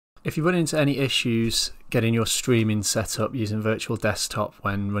If you run into any issues getting your streaming set up using virtual desktop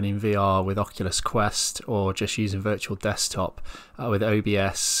when running VR with Oculus Quest, or just using virtual desktop with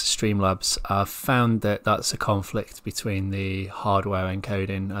OBS Streamlabs, I've found that that's a conflict between the hardware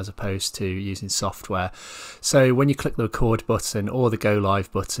encoding as opposed to using software. So when you click the record button or the go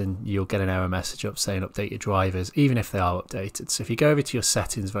live button, you'll get an error message up saying update your drivers, even if they are updated. So if you go over to your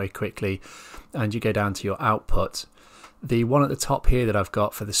settings very quickly and you go down to your output, the one at the top here that I've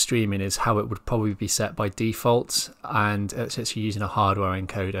got for the streaming is how it would probably be set by default, and it's actually using a hardware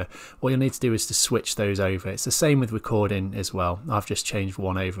encoder. What you'll need to do is to switch those over. It's the same with recording as well. I've just changed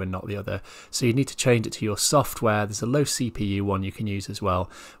one over and not the other. So you need to change it to your software. There's a low CPU one you can use as well.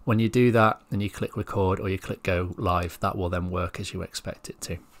 When you do that and you click record or you click go live, that will then work as you expect it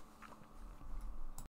to.